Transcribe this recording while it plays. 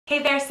Hey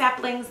there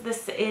saplings,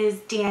 this is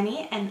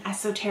Danny, an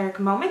esoteric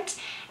moment,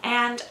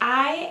 and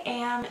I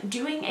am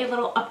doing a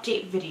little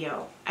update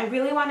video. I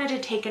really wanted to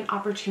take an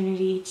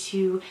opportunity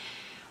to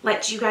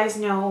let you guys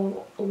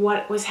know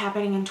what was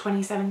happening in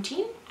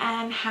 2017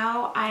 and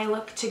how I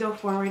look to go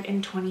forward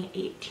in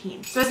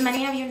 2018. So as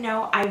many of you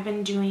know, I've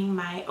been doing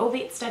my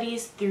Ovate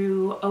studies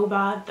through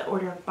OBOD, the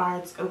Order of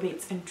Bards,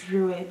 Ovates, and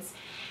Druids,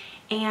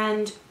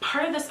 and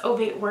part of this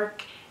Ovate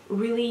work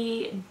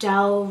really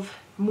delve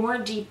more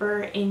deeper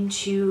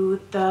into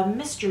the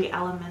mystery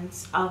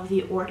elements of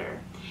the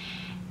order.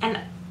 And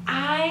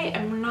I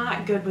am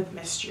not good with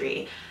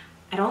mystery.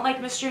 I don't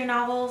like mystery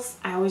novels.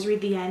 I always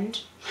read the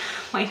end,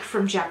 like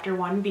from chapter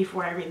 1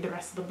 before I read the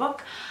rest of the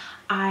book.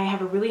 I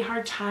have a really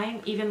hard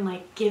time even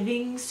like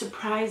giving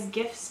surprise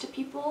gifts to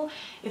people.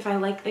 If I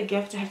like the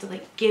gift, I have to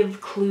like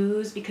give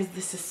clues because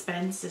the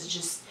suspense is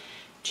just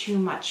too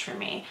much for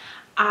me.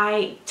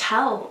 I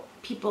tell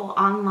people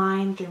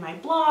online through my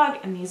blog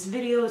and these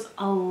videos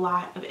a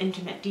lot of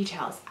intimate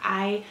details.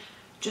 I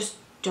just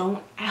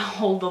don't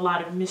hold a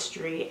lot of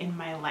mystery in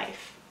my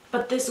life.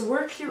 But this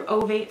work through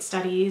Ovate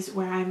studies,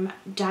 where I'm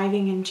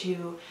diving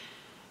into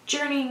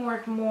journeying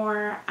work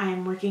more,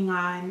 I'm working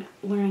on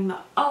learning the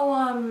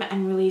Ogham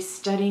and really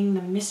studying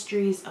the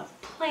mysteries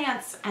of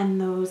plants and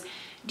those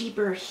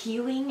deeper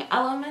healing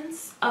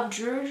elements of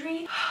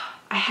Druidry,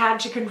 I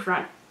had to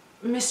confront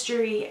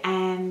mystery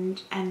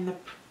and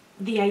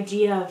the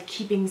idea of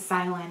keeping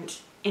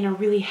silent in a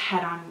really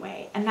head-on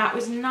way, and that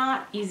was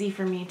not easy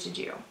for me to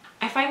do.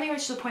 I finally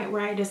reached the point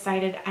where I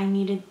decided I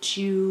needed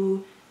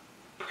to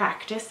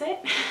practice it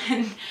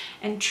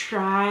and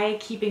try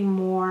keeping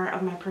more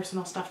of my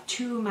personal stuff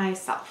to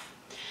myself.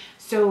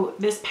 So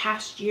this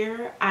past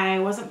year, I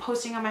wasn't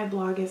posting on my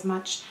blog as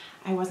much,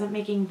 I wasn't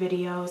making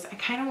videos, I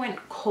kind of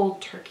went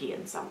cold turkey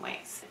in some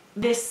ways.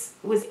 This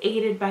was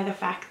aided by the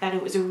fact that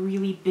it was a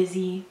really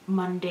busy,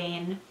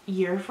 mundane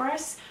year for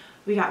us.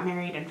 We got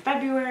married in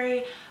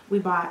February, we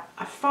bought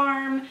a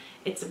farm,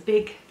 it's a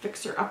big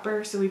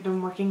fixer-upper, so we've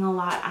been working a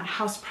lot on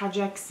house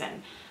projects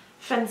and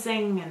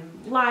fencing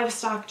and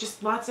livestock,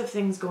 just lots of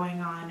things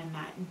going on in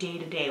that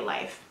day-to-day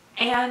life.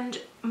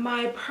 And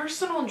my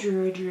personal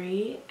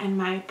Druidry and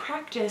my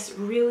practice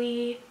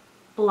really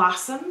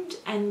blossomed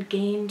and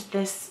gained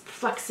this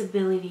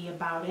flexibility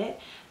about it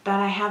that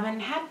I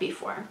haven't had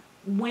before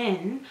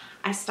when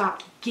I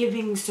stopped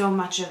giving so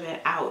much of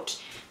it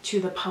out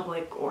to the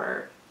public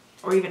or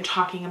even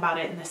talking about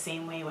it in the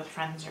same way with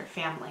friends or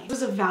family. It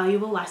was a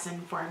valuable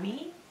lesson for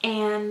me,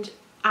 and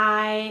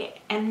I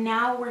am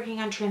now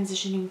working on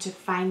transitioning to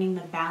finding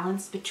the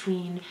balance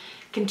between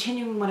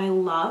continuing what I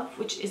love,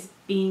 which is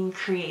being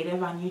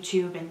creative on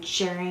YouTube and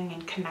sharing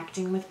and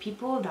connecting with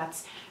people.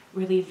 That's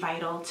really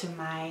vital to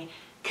my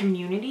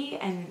community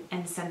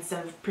and sense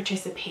of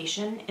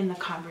participation in the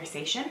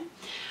conversation.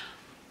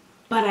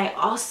 But I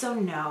also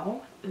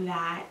know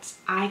that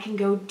I can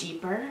go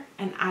deeper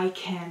and I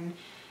can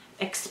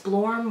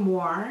explore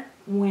more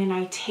when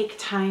I take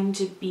time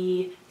to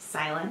be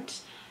silent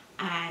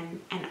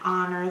and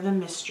honor the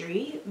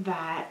mystery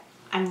that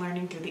I'm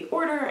learning through the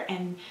order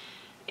and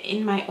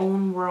in my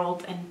own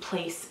world and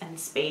place and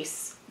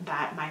space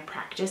that my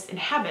practice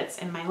inhabits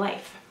in my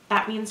life.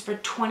 That means for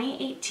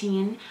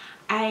 2018,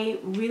 I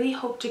really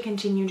hope to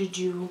continue to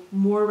do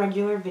more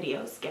regular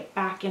videos, get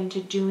back into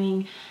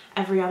doing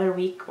every other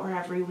week or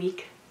every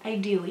week.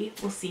 Ideally,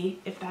 we'll see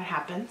if that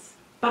happens.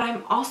 But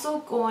I'm also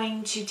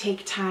going to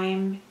take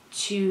time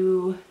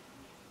to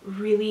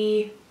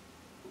really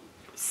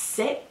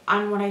sit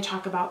on what I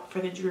talk about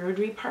for the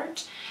Druidry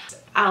part.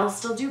 I'll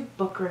still do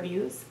book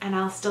reviews and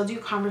I'll still do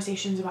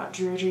conversations about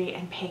Druidry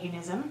and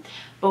paganism,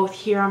 both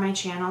here on my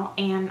channel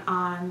and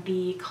on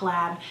the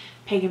collab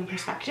Pagan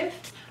Perspective.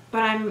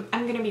 But I'm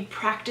going to be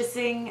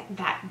practicing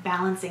that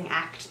balancing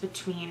act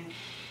between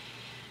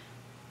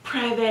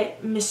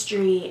private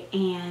mystery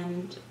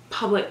and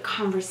public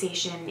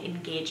conversation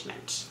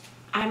engagement.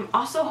 I'm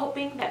also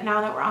hoping that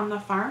now that we're on the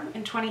farm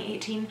in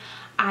 2018,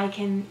 I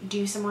can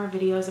do some more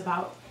videos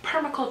about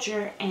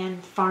permaculture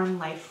and farm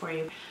life for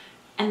you.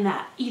 And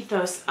that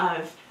ethos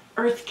of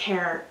earth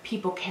care,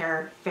 people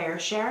care, fair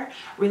share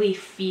really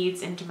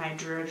feeds into my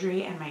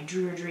Druidry, and my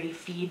Druidry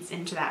feeds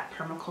into that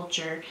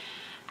permaculture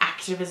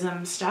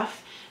activism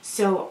stuff.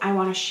 So I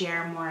want to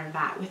share more of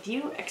that with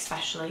you,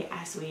 especially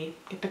as we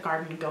get the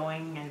garden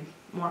going and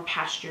more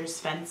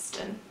pastures fenced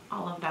and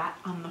all of that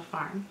on the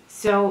farm.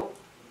 So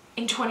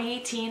in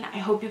 2018, I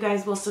hope you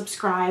guys will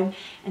subscribe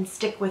and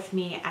stick with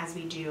me as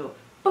we do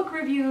book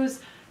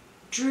reviews,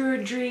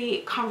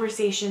 Druidry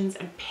conversations,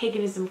 and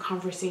paganism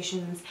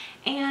conversations,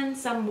 and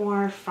some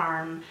more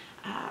farm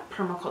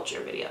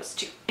permaculture videos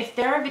too. If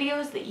there are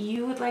videos that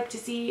you would like to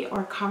see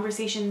or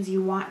conversations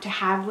you want to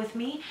have with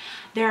me,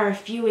 there are a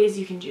few ways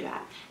you can do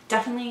that.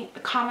 Definitely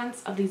the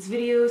comments of these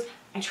videos.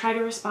 I try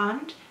to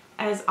respond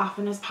as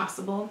often as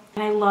possible,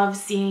 and I love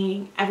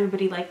seeing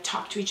everybody like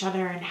talk to each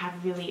other and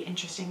have really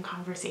interesting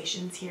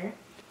conversations here.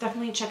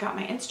 Definitely check out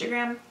my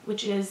Instagram,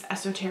 which is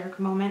esoteric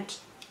moment.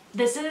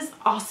 This is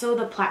also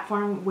the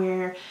platform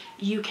where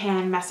you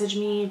can message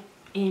me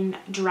in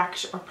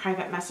direct or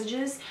private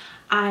messages,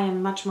 I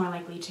am much more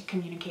likely to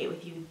communicate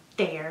with you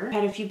there. I've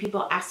had a few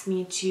people ask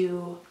me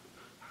to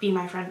be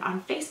my friend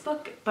on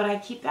Facebook, but I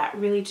keep that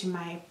really to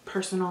my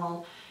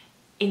personal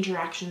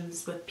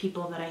interactions with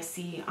people that I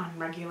see on a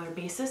regular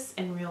basis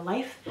in real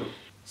life.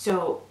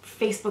 So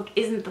Facebook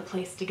isn't the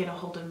place to get a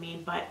hold of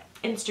me, but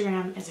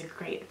Instagram is a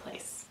great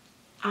place.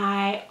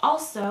 I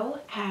also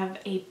have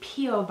a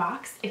P.O.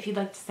 box if you'd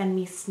like to send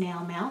me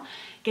snail mail.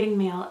 Getting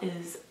mail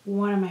is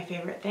one of my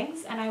favorite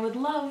things, and I would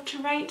love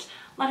to write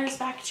letters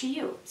back to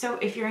you. So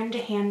if you're into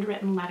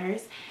handwritten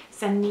letters,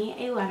 send me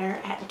a letter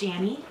at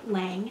Danni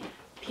Lang,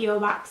 P.O.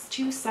 Box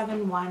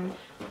 271,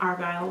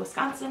 Argyle,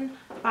 Wisconsin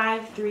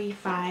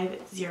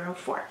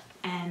 53504,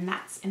 and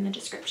that's in the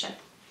description.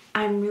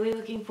 I'm really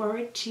looking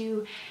forward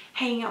to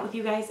hanging out with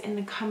you guys in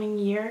the coming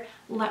year.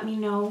 Let me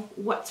know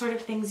what sort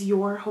of things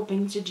you're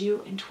hoping to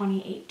do in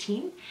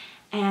 2018.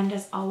 And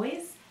as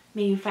always,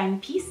 may you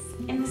find peace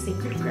in the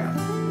sacred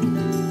grove.